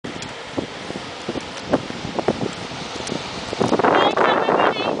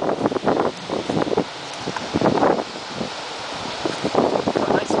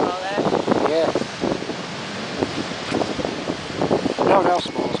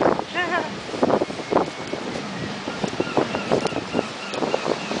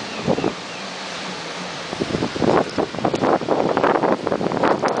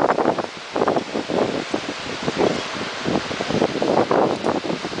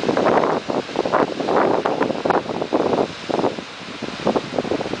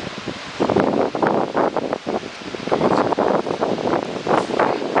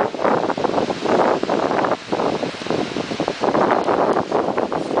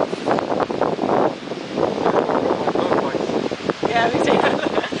Yeah, me too. I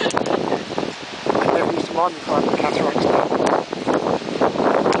never used to mind me finding the cataracts now.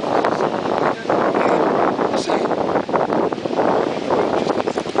 See?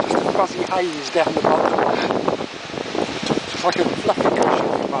 Just a fuzzy haze down the bottom. It's like a fluffy cushion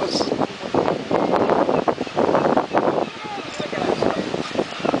from us.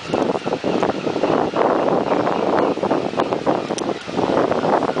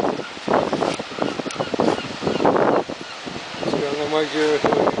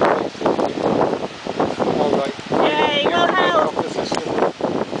 Yay, well held! I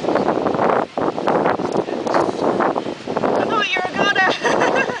thought you were gonna!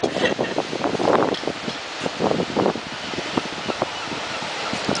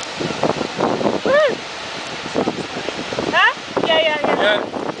 Woo! Huh? Yeah.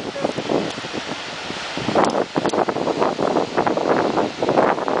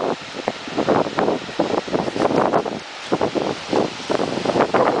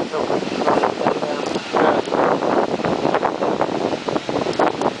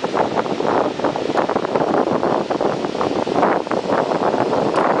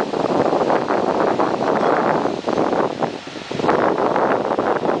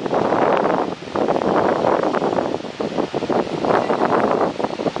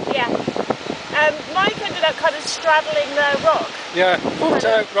 Mike ended up kind of straddling the rock. Yeah, foot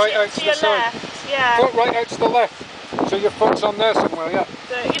out, right out to the side. Left, yeah. Foot right out to the left. So your foot's on there somewhere, yeah.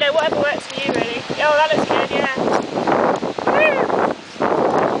 So, you know, whatever works for you, really. Oh, that looks good, yeah. Woo!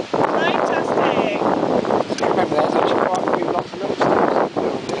 Fantastic. So remember, there's actually quite a few lots of little steps in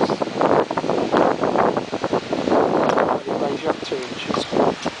doing this. You raise you up 2 inches.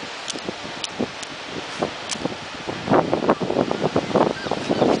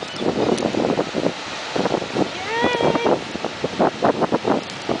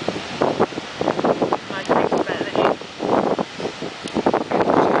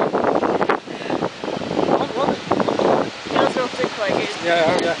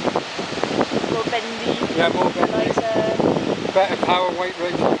 Yeah. More bendy. Yeah, more bendy. Lighter. Better power weight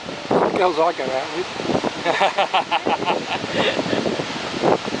ratio. The girls I go out with.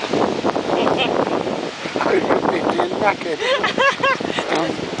 Over 50 and knackered.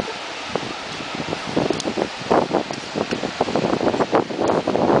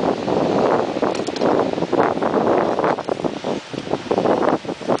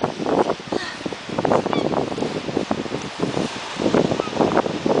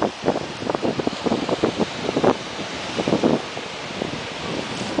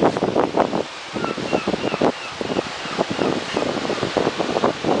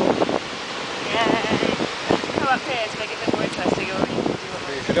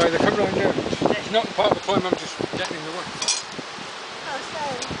 You could either come round here. It's not part of the climb, I'm just getting in the way. Oh, so.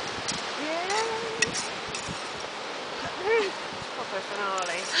 Yay! Proper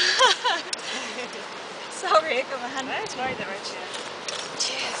finale. Sorry, I got my hand. That's right there, Richard.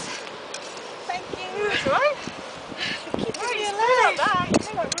 Cheers. Thank you. That's alright. Keep me Right, alive. that. You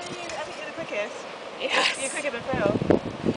know, like, really, I think you're the quickest. Yes. You're quicker than Phil.